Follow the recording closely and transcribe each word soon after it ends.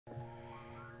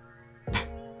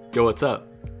Yo, what's up?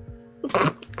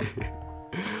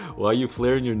 Why are you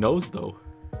flaring your nose though?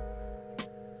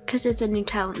 Because it's a new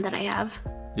talent that I have.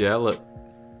 Yeah, look.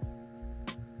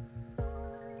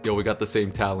 Yo, we got the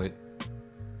same talent.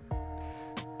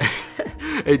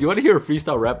 Hey, do you want to hear a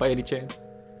freestyle rap by any chance?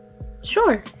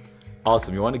 Sure.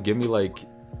 Awesome. You want to give me like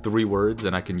 3 words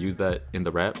and I can use that in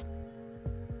the rap?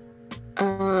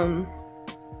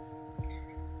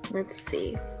 Let's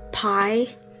see. Pie.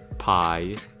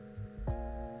 Pie.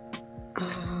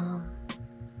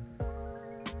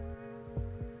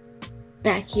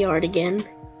 Backyard again.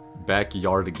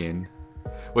 Backyard again.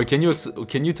 Wait, can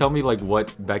you tell me like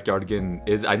what backyard again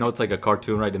is? I know it's like a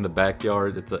cartoon right in the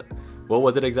backyard. It's a what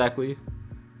was it exactly?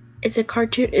 It's a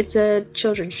cartoon. It's a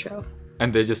children's show.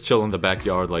 And they just chill in the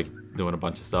backyard like doing a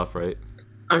bunch of stuff, right?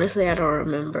 Honestly, I don't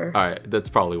remember. All right, that's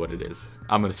probably what it is.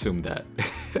 I'm gonna assume that.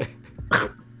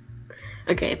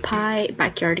 Okay, pie,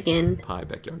 backyard again. Pie,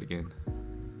 backyard again.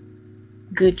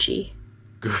 Gucci.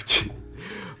 Gucci.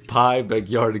 Pie,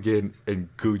 backyard again, and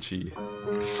Gucci.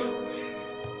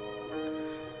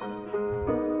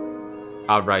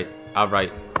 Alright,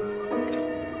 alright.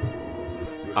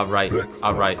 Alright,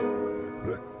 alright.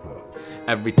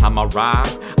 Every time I rhyme,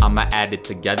 I'ma add it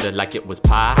together like it was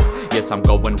pie. Yes, I'm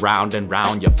going round and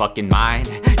round your fucking mind.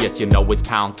 Yes, you know it's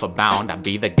pound for pound, I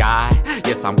be the guy.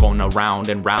 Yes, I'm going around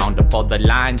and round up all the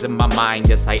lines in my mind.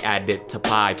 Yes, I add it to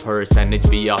pie, percentage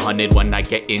be 100 when I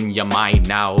get in your mind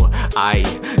now. I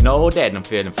know that I'm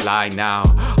feeling fly now.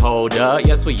 Hold up,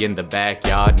 yes, we in the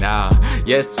backyard now.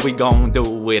 Yes, we gon'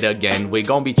 do it again. We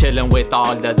gon' be chilling with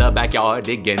all of the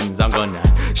backyardigans. I'm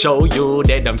gonna show you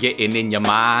that I'm getting in your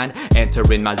mind.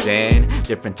 Entering my zen,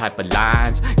 different type of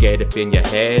lines, get up in your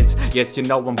heads. Yes, you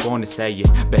know I'm gonna say it,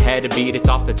 but had to beat it's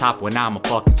off the top when I'ma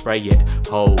fucking spray it.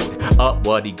 Hold up,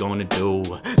 what he gonna do?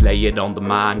 Lay it on the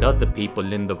mind of the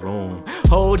people in the room.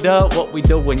 Hold up, what we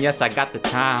doing? Yes, I got the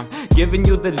time. Giving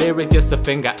you the lyrics, just a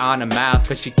finger on her mouth,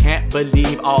 cause she can't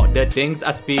believe all the things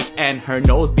I speak, and her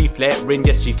nose be flaring.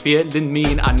 Yes, she feeling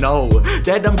mean. I know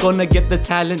that I'm gonna get the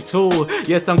talent too.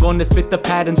 Yes, I'm gonna spit the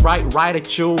patterns right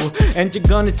at you, and you're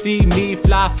gonna see me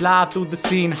fly through the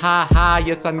scene, ha.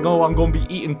 Yes, I know I'm gonna be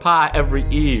eating pie every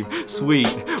eve, sweet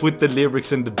with the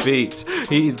lyrics and the beats.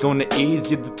 He's gonna ease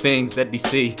you the things that he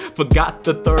see. Forgot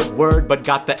the 3rd word, but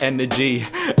got the energy.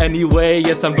 Anyway,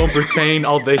 yes, I'm gonna retain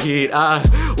all the heat.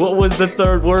 What was the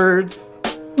 3rd word?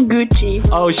 Gucci.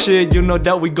 Oh shit, you know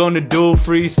that we gonna do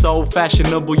free, so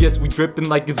fashionable. Yes, we dripping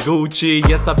like it's Gucci.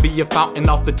 Yes, I be a fountain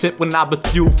off the tip when I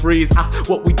bust you freeze.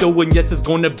 What we doing, yes, it's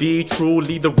gonna be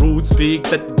truly the rude speak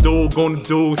that the dude gonna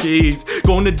do. He's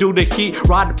gonna do the heat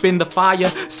right up in the fire.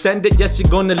 Send it, yes,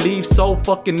 you're gonna leave so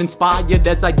fucking inspired.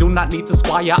 As I do not need to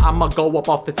squire, I'ma go up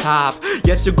off the top.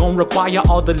 Yes, you're gonna require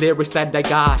all the lyrics that I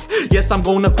got. Yes, I'm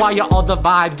gonna acquire all the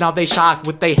vibes. Now they shocked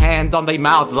with their hands on their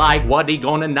mouth like what he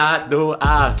gonna not do.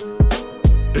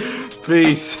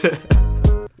 Peace.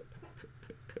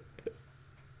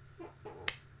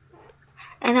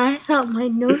 And I thought my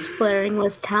nose flaring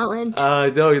was talent.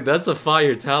 No, that's a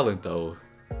fire talent though.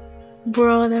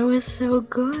 Bro, that was so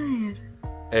good.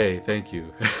 Hey, thank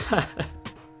you.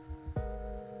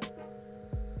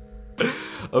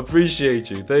 Appreciate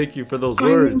you. Thank you for those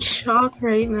words. I'm in shock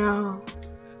right now.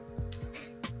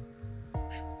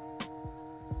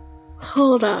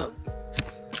 Hold up.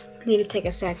 I need to take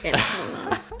a second. Hold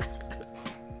on.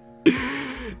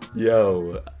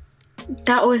 Yo.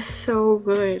 That was so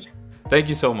good. Thank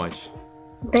you so much.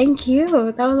 Thank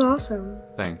you. That was awesome.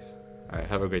 Thanks. All right,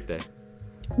 have a great day.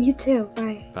 You too.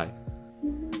 Bye. Bye.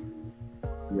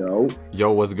 Yo.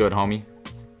 Yo, what's good, homie?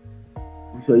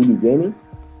 So you be gaming?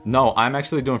 No, I'm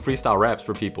actually doing freestyle raps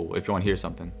for people if you want to hear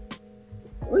something.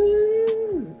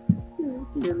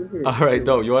 All right,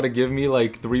 dope. You want to give me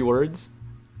like 3 words?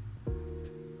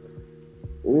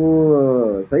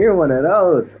 Ooh, so you're one of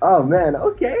those. Oh man,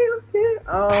 okay.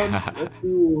 Let's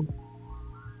do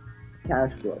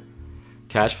cash flow.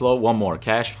 Cash flow, one more.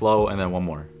 Cash flow, and then one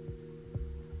more.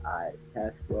 Alright,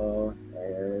 cash flow,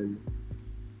 and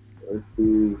let's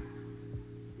do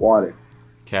water.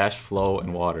 Cash flow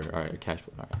and water. All right, cash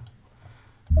flow. All right,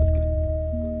 let's get it.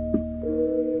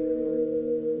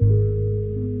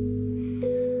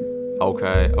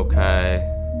 Okay.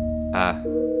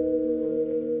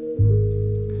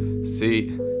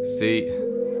 See,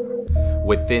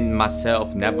 within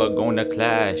myself, never gonna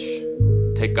clash.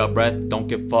 Take a breath, don't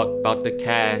give fuck about the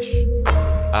cash.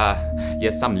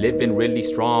 Yes, I'm living really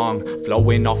strong,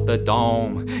 flowing off the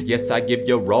dome. Yes, I give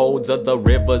you roads of the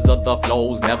rivers of the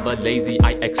flows. Never lazy,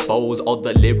 I expose all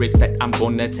the lyrics that I'm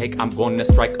gonna take. I'm gonna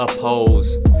strike a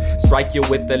pose. Strike you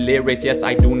with the lyrics, yes,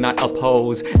 I do not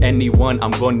oppose anyone.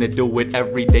 I'm gonna do it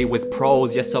every day with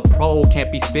prose. Yes, a pro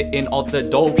can't be spitting all the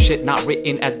dope shit not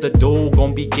written as the dude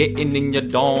gon' be getting in your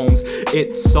domes.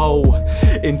 It's so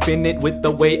infinite with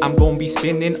the way I'm gon' be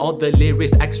spinning all the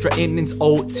lyrics. Extra innings,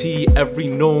 OT every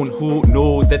noon. Who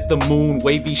knew that the moon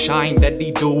wavy shine that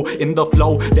he do in the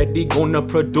flow that he gonna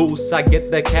produce? I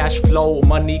get the cash flow,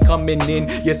 money coming in.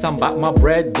 Yes, I'm about my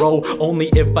bread, bro. Only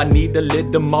if I need a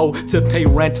little more to pay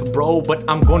rent, bro. But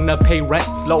I'm gonna pay rent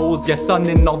flows. Yes, sun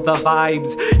in all the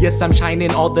vibes. Yes, I'm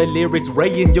shining all the lyrics,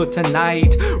 raying you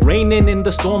tonight. Raining in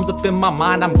the storms up in my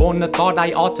mind. I'm gonna thought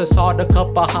I ought to start a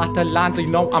couple hotter lines. You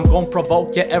know I'm gonna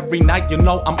provoke you every night. You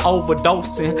know I'm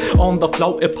overdosing on the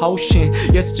floated potion.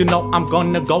 Yes, you know I'm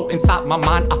gonna go inside my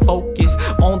mind. I focus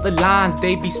on the lines.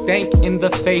 They be stank in the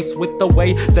face with the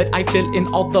way that I fill in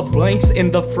all the blanks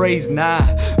in the phrase. Nah,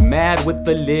 mad with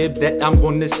the lib that I'm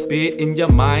gonna spit in your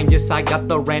mind. Yes, I got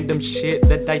the random shit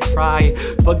that I try.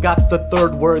 Forgot the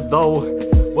third word though.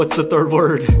 What's the third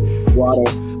word?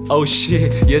 Water. Oh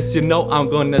shit, yes you know I'm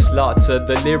gonna slaughter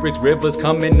the lyrics, rivers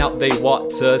coming out they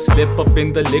water. Slip up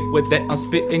in the liquid that I'm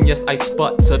spitting, yes I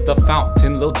sputter. The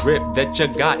fountain little drip that you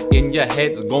got in your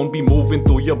head's gonna be moving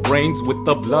through your brains with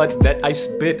the blood that I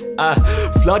spit.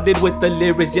 Flooded with the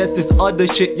lyrics, yes it's other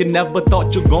shit you never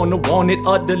thought you're gonna want it.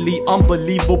 Utterly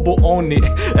unbelievable on it.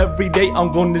 Every day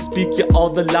I'm gonna speak you all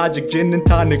the logic. Gin and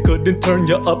tonic couldn't turn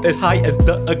you up as high as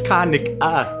the iKaanic.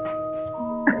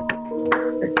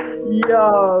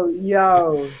 Yo,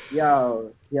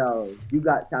 you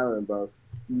got talent, bro.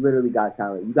 You literally got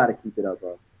talent. You gotta keep it up,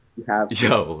 bro. You have to.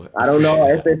 Yo. I don't know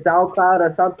if it's SoundCloud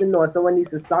or something or someone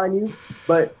needs to sign you,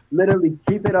 but literally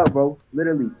keep it up, bro.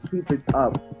 Literally keep it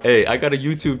up. Hey, I got a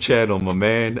YouTube channel, my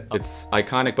man. It's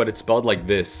iKaanic, but it's spelled like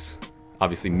this.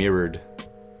 Obviously mirrored.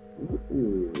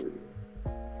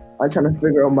 I'm trying to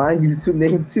figure out my YouTube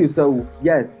name too, so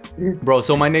yes. Bro,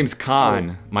 so my name's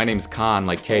Kaan. My name's Kaan,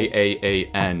 like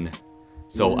K-A-A-N.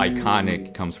 So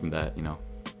iKaanic comes from that, you know.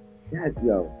 Yeah,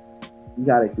 yo, you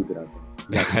gotta keep it up.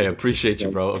 I appreciate you,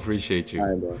 bro. Appreciate you. All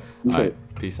right, bro.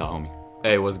 Alright, peace out, homie.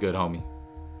 Hey, what's good, homie?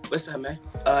 What's up, man?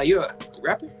 You a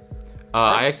rapper?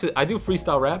 I do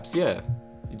freestyle raps, yeah.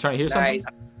 You trying to hear something?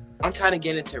 I'm trying to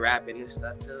get into rapping and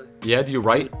stuff too. Yeah, do you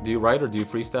write? Do you write or do you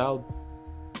freestyle?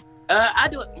 I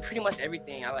do pretty much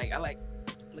everything. I like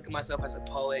look at myself as a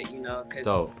poet, you know, cause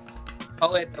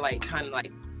poet like trying to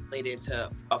like relate it to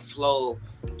a flow,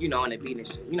 you know, on a beat and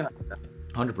shit. You know.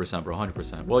 100%, bro.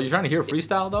 100%. Well, you're trying to hear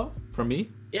freestyle though from me?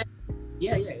 Yeah.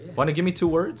 Want to give me 2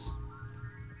 words?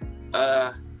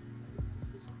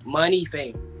 Money,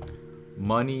 fame.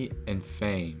 Money and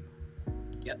fame.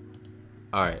 Yep.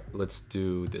 All right, let's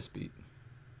do this beat.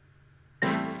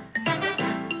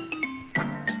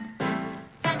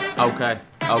 Okay.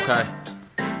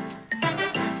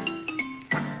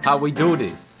 How we do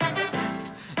this?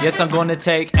 Yes, I'm gonna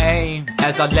take aim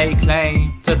as I lay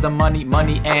claim to the money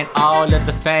and all of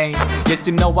the fame. Yes,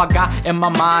 you know I got in my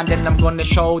mind and I'm gonna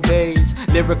show these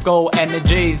lyrical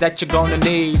energies that you're gonna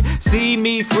need. See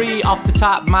me free off the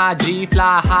top, my G.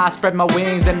 Fly high, spread my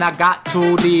wings and I got to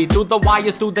lead. Through the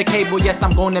wires, through the cable, yes,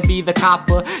 I'm gonna be the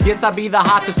copper. Yes, I be the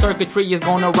hottest circuitry is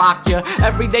gonna rock ya.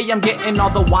 Every day I'm getting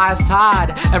all the wires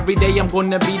tied. Every day I'm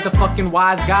gonna be the fucking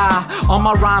wise guy. All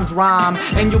my rhymes rhyme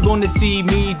and you're gonna see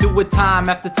me do it time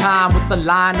after time with the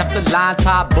line after line.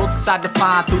 Top books I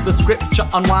define through the scripture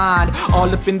unwind.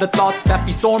 All up in the thoughts that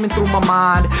be storming through my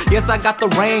mind. Yes, I got the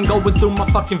rain going through my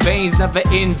fucking veins. Never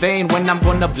in vain when I'm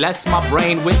gonna bless my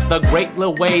brain with the great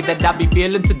little way that I be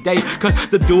feeling today. Cause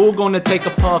the dude gonna take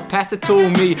a puff, pass it to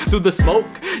me through the smoke.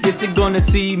 Yes, you're gonna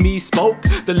see me smoke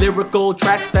the lyrical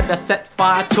tracks that I set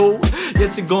fire to.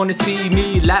 Yes, you're gonna see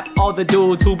me lap all the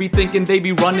dudes who be thinking they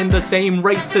be running the same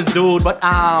race as dude. But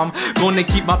I'm gonna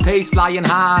keep my pace flying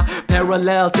high,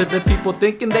 parallel to the people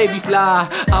thinking they be fly.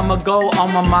 I'ma go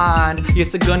on my mind.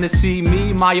 Yes, you're gonna see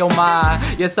me, my oh my.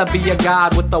 Yes, I be a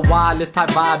god with the wireless type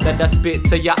vibe that I spit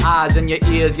to your eyes and your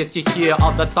ears. Yes, you hear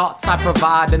all the thoughts I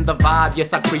provide and the vibe.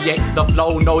 Yes, I create the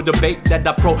flow, no debate that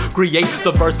I procreate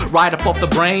the verse right up off the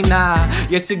brain now.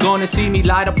 Yes, you're gonna see me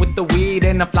light up with the weed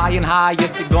and I'm flying high.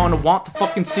 Yes, you're gonna want the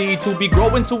fucking seed to be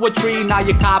growing to a tree. Now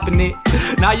you're copping it.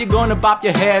 Now you're gonna bop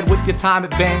your head with your time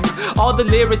at bank. All the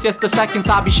lyrics, yes, the seconds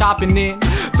I be shopping in.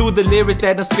 through the lyrics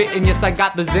that I'm spitting. Yes, I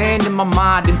got the zen in my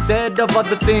mind. Instead of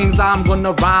other things, I'm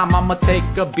gonna rhyme. I'ma take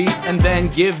a beat and then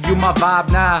give you my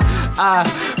vibe. Nah, I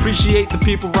appreciate the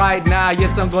people right now.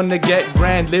 Yes, I'm gonna get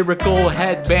grand lyrical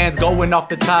headbands going off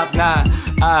the top. Nah,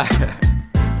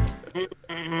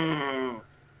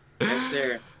 Yes,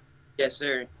 sir. Yes,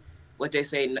 sir. What they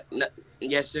say?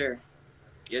 Yes, sir.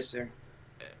 Yes, sir.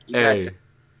 You got that.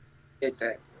 Get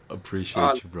that.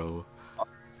 Appreciate you, bro.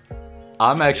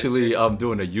 I'm actually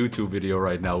doing a YouTube video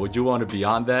right now. Would you want to be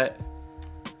on that?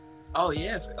 Oh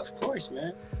yeah, of course,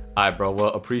 man. Alright, bro. Well,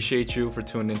 appreciate you for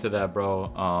tuning into that,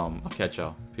 bro. I'll catch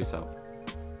y'all. Peace out.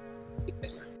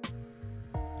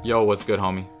 Yo, what's good,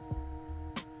 homie?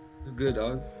 Good,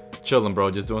 dog. Chilling,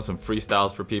 bro. Just doing some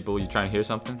freestyles for people. You trying to hear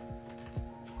something?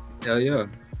 Hell yeah.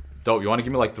 Dope. You want to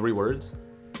give me like 3 words?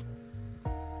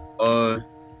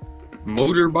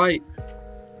 Motorbike.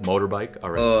 Motorbike. All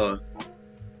right.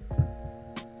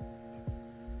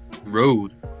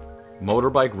 Road.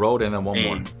 Motorbike, road, and then one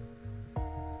more.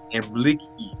 And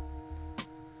Blicky.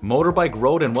 Motorbike,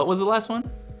 road, and what was the last one?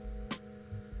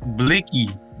 Blicky.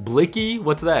 Blicky?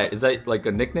 What's that? Is that like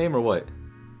a nickname or what?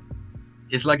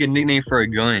 It's like a nickname for a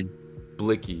gun.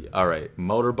 Blicky. All right.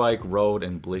 Motorbike, road,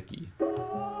 and Blicky.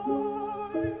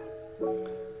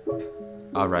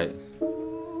 All right.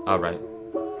 All right.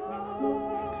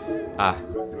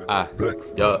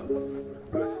 Yo.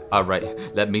 Alright,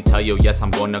 let me tell you, yes,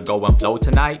 I'm gonna go and flow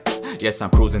tonight. Yes, I'm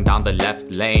cruising down the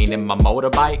left lane in my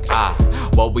motorbike.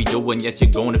 What we doing? Yes,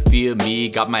 you're gonna feel me.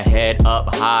 Got my head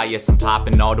up high, yes, I'm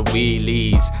popping all the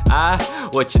wheelies.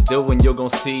 What you doing? You're gonna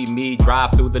see me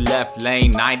drive through the left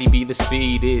lane. 90 be the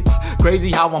speed. It's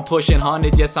crazy how I'm pushing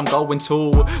 100. Yes, I'm going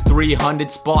to 300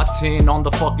 spots in on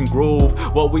the fucking groove.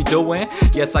 What we doing?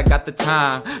 Yes, I got the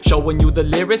time. Showing you the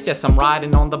lyrics. Yes, I'm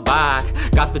riding on the bike.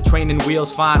 Got the training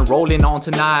wheels fine, rolling on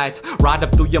tonight. Ride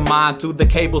up through your mind, through the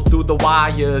cables, through the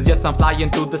wires. Yes, I'm flying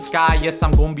through the sky. Yes,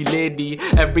 I'm gonna be litty.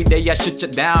 Every day I shut you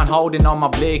down, holding on my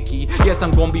blicky. Yes,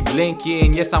 I'm gonna be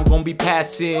blinking. Yes, I'm gonna be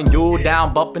passing you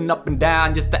down, bumping up and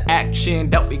down. Just the action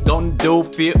that we gonna do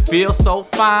feel so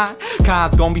fine.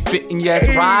 Khan's gonna be spitting, yes,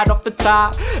 right off the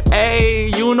top.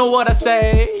 Hey, you know what I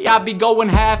say? I be going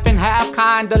half and half,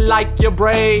 kinda like your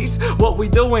braids. What we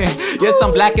doing? Yes,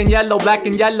 I'm black and yellow, black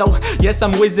and yellow. Yes,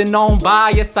 I'm whizzing on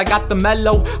by. Yes, I got the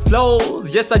mellow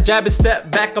flows. Yes, I jab and step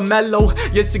back a mellow.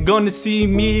 Yes, you're gonna see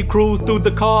me cruise through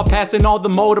the car, passing all the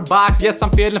motorbikes. Yes,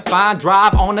 I'm feeling fine,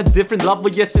 drive on a different level.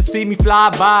 Yes, you see me fly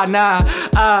by now.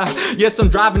 Yes, I'm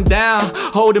driving down,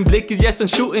 holding blickies. Yes, I'm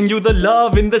shooting you the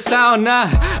love in the sound now.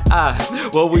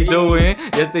 What we doing?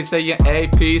 Yes, they saying, hey,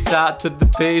 peace out to the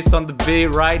peace on the beat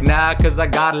right now. Cause I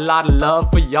got a lot of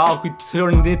love for y'all who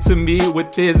turned into me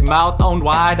with his mouth on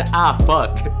wide.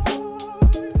 Fuck.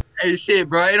 Hey, shit,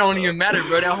 bro. It don't even matter,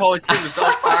 bro. That whole shit was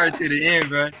so fire to the end,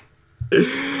 bro.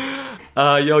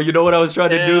 Yo, you know what I was trying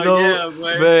to do though? Yeah,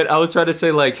 boy. Man, I was trying to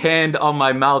say like hand on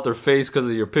my mouth or face because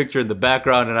of your picture in the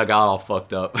background, and I got all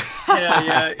fucked up.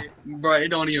 Yeah, bro. It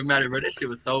don't even matter, bro. That shit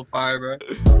was so fire, bro.